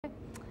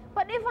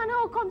But if and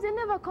how comes you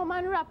never come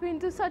and rap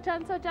into such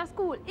and such a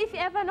school? If you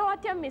ever know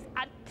what you miss,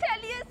 I tell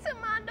you,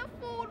 man, the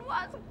food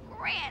was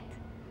great.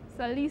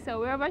 So Lisa,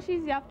 wherever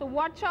she's, you have to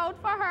watch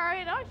out for her,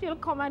 you know, she'll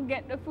come and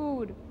get the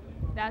food.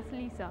 That's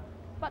Lisa.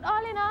 But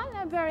all in all,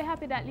 I'm very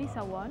happy that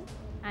Lisa won,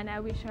 and I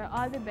wish her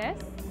all the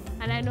best.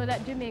 And I know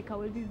that Jamaica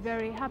will be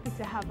very happy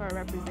to have her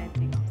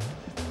representing us.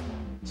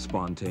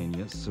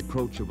 Spontaneous,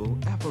 approachable,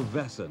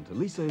 effervescent,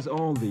 Lisa is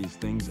all these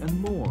things and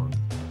more.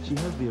 She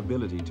has the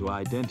ability to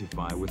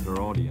identify with her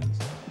audience,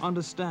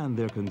 understand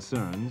their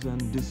concerns,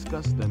 and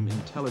discuss them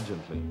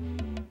intelligently.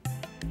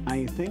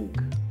 I think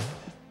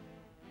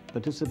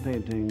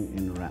participating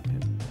in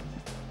Rappin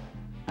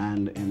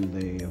and in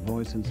the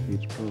voice and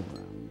speech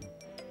program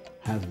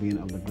has been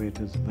of the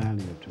greatest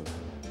value to her.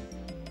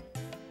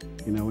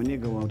 You know, when you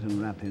go out and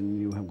Rappin,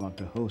 you have got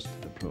to host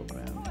the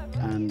program.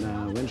 And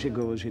when she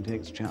goes, she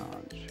takes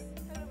charge.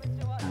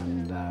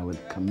 And with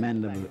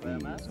commendable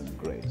ease and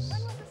grace.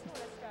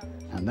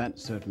 And that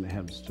certainly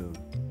helps to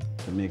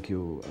make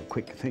you a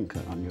quick thinker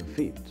on your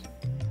feet,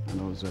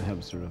 and also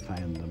helps to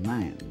refine the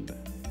mind.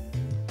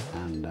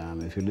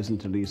 And if you listen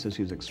to Lisa,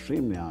 she's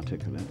extremely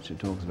articulate. She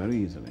talks very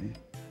easily.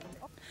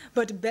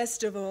 But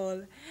best of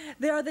all,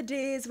 there are the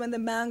days when the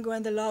mango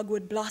and the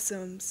logwood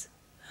blossoms,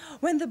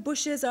 when the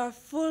bushes are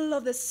full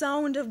of the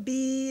sound of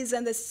bees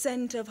and the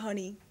scent of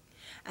honey,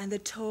 and the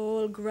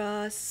tall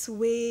grass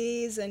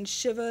sways and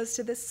shivers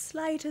to the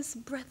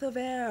slightest breath of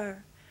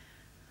air,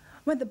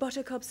 when the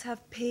buttercups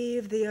have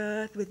paved the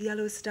earth with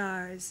yellow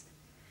stars,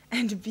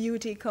 and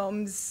beauty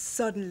comes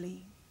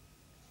suddenly,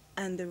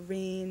 and the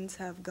rains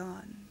have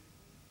gone.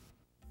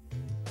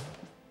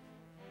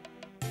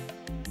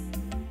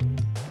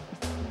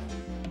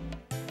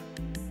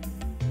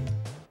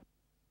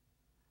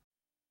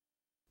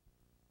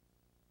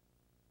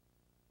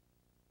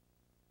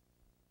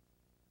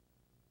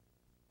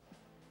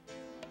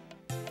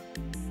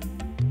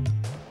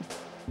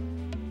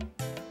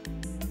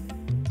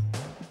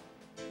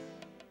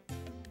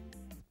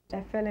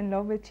 I fell in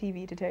love with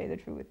TV, to tell you the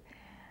truth.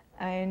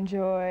 I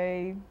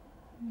enjoy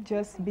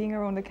just being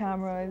around the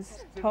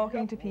cameras,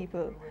 talking to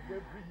people,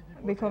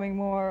 becoming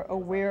more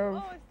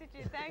aware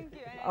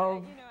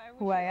of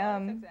who I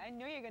am. I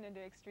know you're going to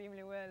do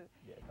extremely well.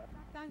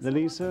 The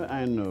Lisa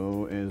I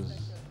know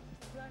is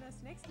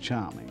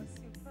charming,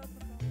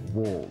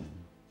 warm,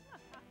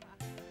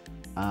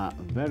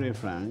 very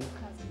frank,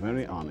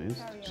 very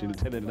honest. She'll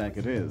tell it like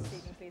it is.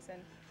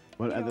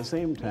 But at the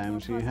same time,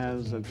 she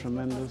has a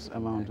tremendous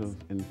amount of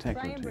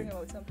integrity.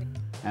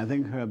 I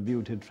think her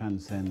beauty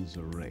transcends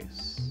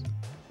race.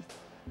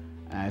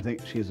 I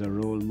think she's a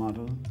role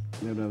model.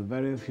 There are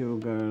very few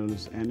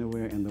girls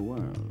anywhere in the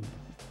world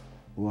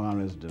who are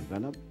as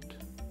developed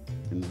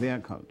in their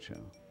culture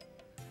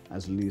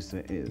as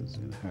Lisa is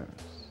in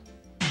hers.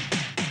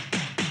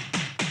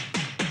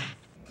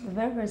 The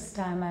very first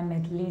time I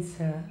met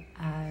Lisa,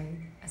 I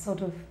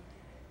sort of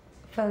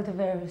felt a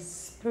very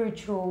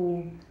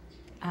spiritual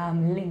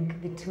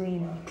link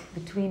between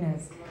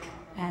us,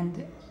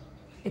 and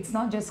it's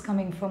not just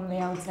coming from the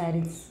outside,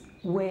 it's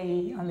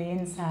way on the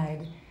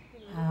inside,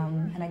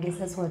 and I guess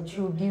that's what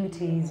true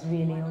beauty is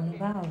really all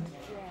about.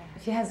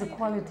 She has the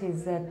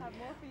qualities that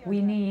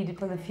we need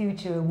for the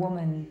future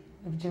woman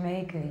of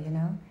Jamaica, you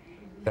know.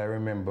 I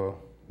remember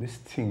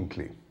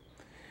distinctly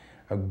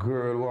a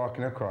girl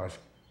walking across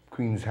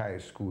Queen's High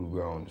School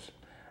grounds,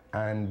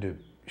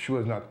 and she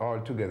was not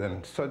all together,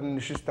 and suddenly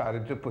she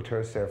started to put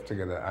herself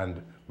together,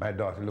 and my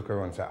daughter looked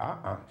around and said,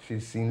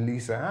 she's seen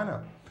Lisa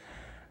Hanna.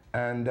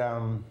 And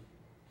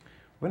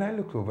when I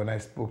looked over and I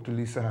spoke to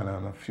Lisa Hanna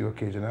on a few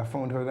occasions, I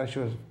found her that she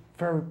was a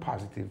very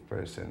positive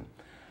person.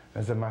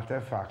 As a matter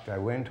of fact, I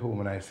went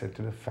home and I said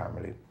to the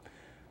family,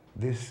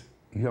 this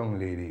young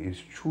lady is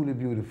truly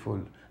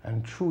beautiful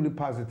and truly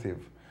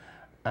positive.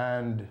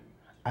 And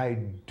I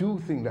do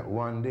think that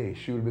one day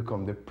she will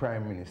become the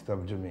Prime Minister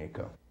of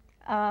Jamaica.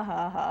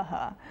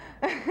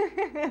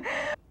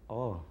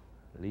 Oh,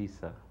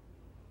 Lisa.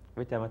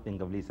 Every time I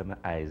think of Lisa, my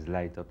eyes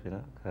light up, you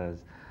know, because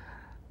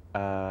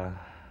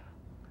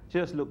she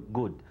just looked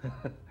good.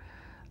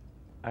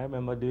 I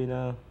remember doing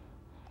a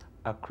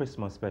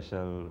Christmas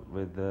special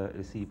with the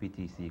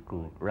CPTC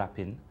crew,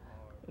 Rappin.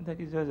 I think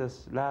it was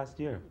just last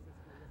year.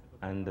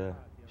 And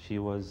she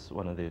was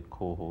one of the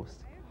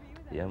co-hosts.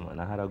 Yeah, man,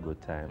 I had a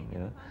good time, you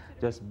know.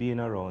 Just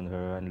being around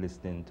her and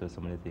listening to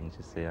some of the things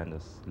she say and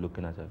just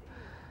looking at her.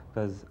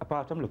 Because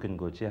apart from looking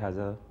good, she has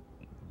a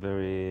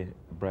very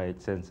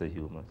bright sense of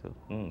humor, so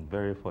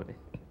very funny.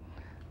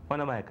 One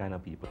of my kind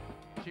of people.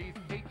 She's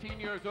 18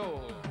 years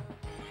old,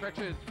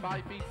 stretches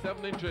 5 feet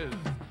 7 inches,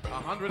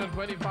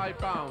 125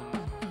 pounds,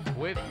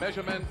 with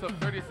measurements of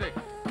 36,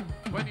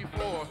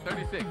 24,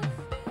 36.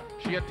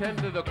 She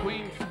attended the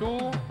Queen's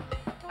School,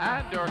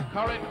 and her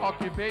current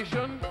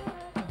occupation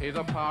is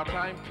a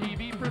part-time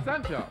TV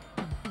presenter.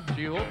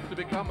 She hopes to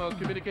become a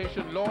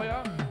communication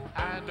lawyer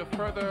and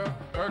further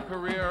her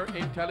career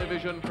in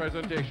television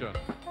presentation.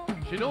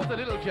 She knows a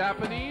little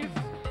Japanese,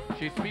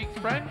 she speaks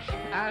French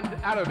and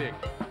Arabic.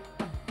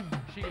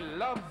 She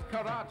loves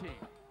karate.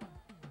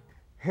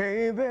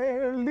 Hey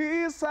there,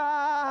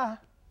 Lisa,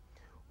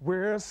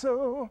 we're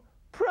so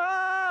proud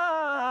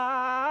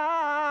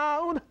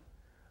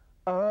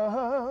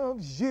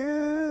of you.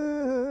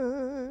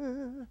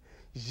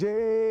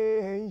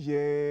 Yeah,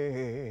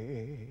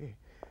 yeah.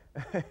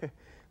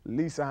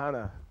 Lisa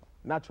Hanna,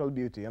 natural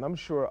beauty, and I'm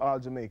sure all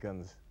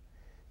Jamaicans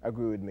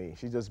agree with me.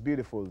 She's just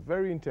beautiful,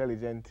 very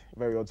intelligent,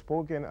 very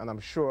outspoken, and I'm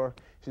sure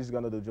she's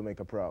gonna do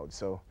Jamaica proud.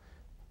 So,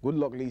 good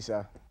luck,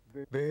 Lisa.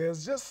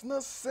 There's just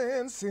no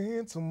sense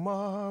in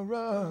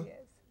tomorrow. Yes.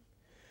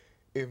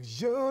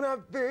 If you're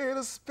not there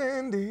to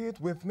spend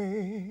it with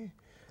me,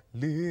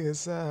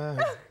 Lisa.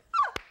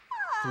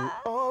 Through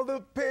all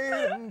the pain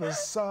and the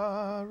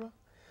sorrow,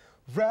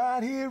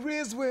 right here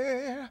is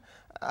where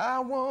I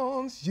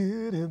want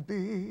you to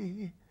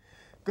be.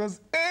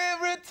 'Cause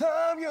every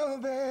time you're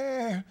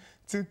there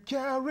to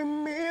carry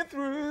me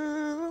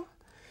through,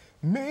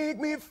 make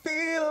me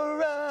feel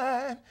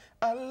right,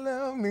 I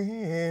love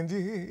me and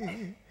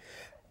you.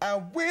 I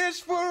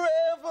wish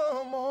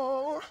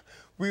forevermore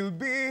we'll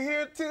be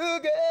here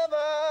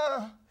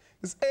together.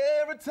 'Cause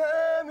every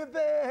time you're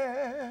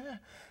there,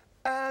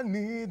 I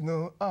need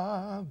no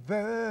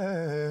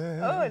other.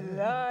 Oh,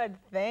 Lord,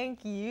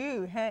 thank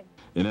you.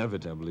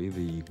 Inevitably,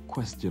 the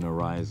question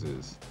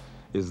arises,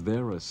 is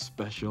there a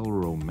special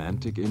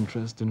romantic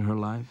interest in her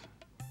life?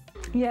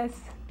 Yes,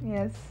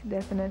 yes,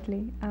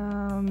 definitely.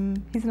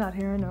 He's not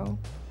here now.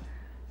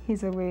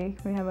 He's away.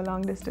 We have a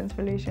long-distance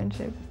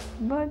relationship.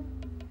 But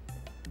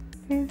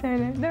he's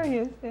there. There he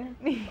is. There.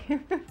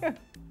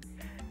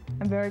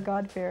 I'm very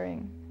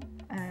God-fearing,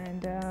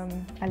 and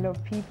I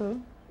love people.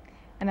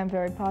 And I'm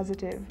very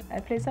positive. I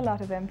place a lot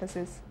of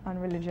emphasis on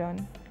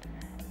religion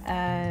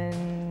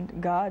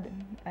and God.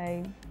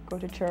 I go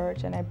to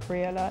church and I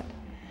pray a lot.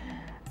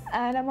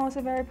 And I'm also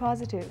very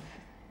positive.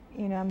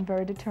 You know, I'm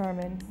very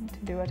determined to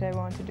do what I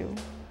want to do,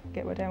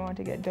 get what I want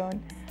to get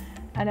done.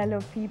 And I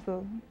love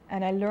people.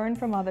 And I learn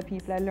from other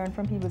people. I learn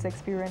from people's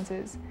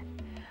experiences.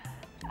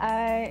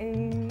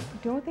 I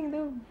don't think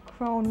the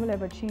crown will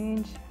ever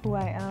change who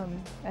I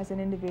am as an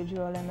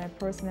individual and my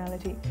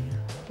personality.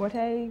 What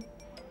I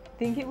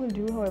think it will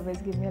do, however, is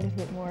give me a little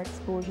bit more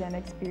exposure and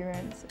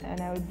experience,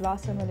 and I will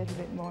blossom a little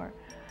bit more.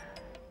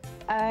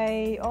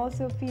 I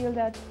also feel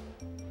that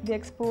the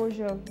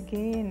exposure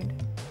gained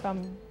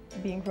from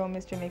being from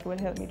Miss Jamaica will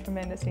help me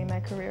tremendously in my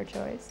career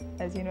choice.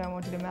 As you know, I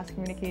want to do mass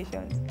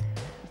communications,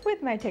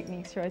 with my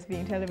techniques choice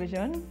being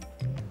television.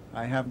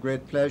 I have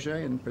great pleasure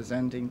in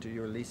presenting to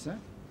you, Lisa,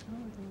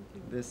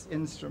 this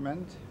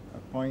instrument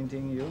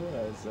appointing you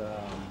as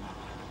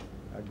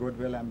a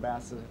goodwill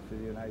ambassador for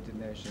the United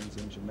Nations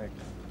in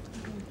Jamaica.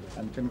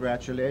 And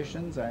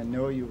congratulations, I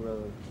know you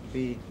will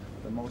be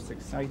the most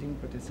exciting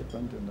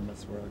participant in the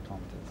Miss World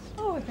contest.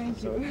 Oh,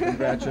 thank you. So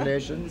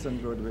congratulations and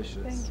good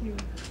wishes. Thank you.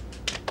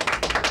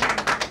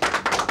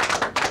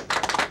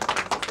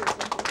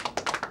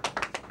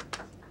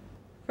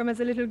 From as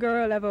a little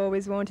girl, I've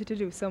always wanted to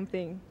do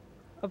something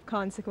of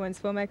consequence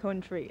for my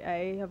country.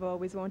 I have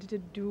always wanted to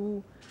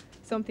do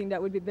something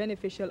that would be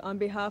beneficial on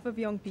behalf of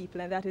young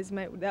people, and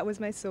that was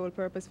my sole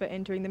purpose for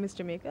entering the Miss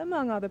Jamaica,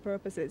 among other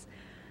purposes.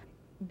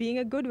 Being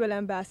a goodwill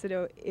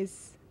ambassador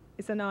is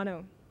an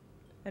honor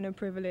and a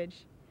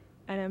privilege,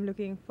 and I'm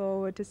looking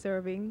forward to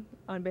serving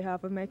on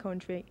behalf of my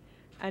country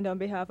and on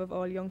behalf of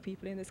all young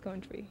people in this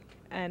country.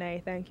 And I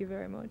thank you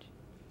very much.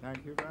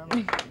 Thank you very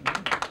much.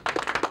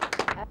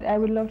 I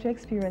would love to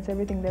experience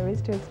everything there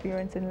is to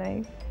experience in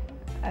life.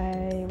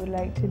 I would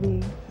like to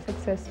be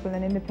successful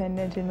and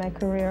independent in my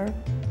career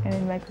and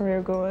in my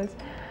career goals.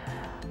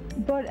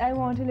 But I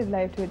want to live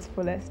life to its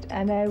fullest,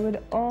 and I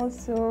would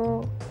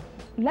also...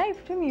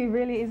 Life to me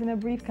really isn't a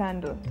brief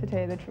candle, to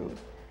tell you the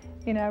truth.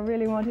 You know, I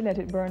really want to let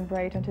it burn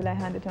bright until I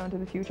hand it on to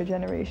the future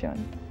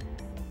generation.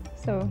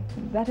 So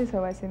that is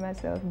how I see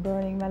myself,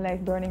 burning my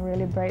life, burning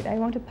really bright. I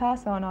want to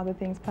pass on other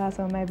things, pass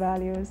on my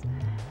values,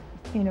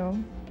 you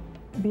know,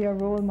 be a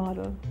role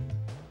model.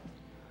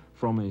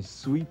 From a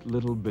sweet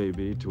little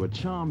baby to a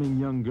charming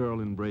young girl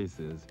in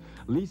braces,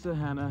 Lisa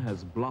Hanna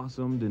has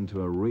blossomed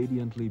into a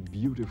radiantly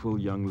beautiful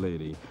young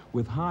lady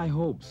with high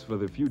hopes for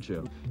the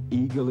future,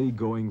 eagerly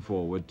going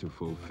forward to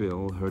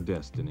fulfill her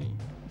destiny.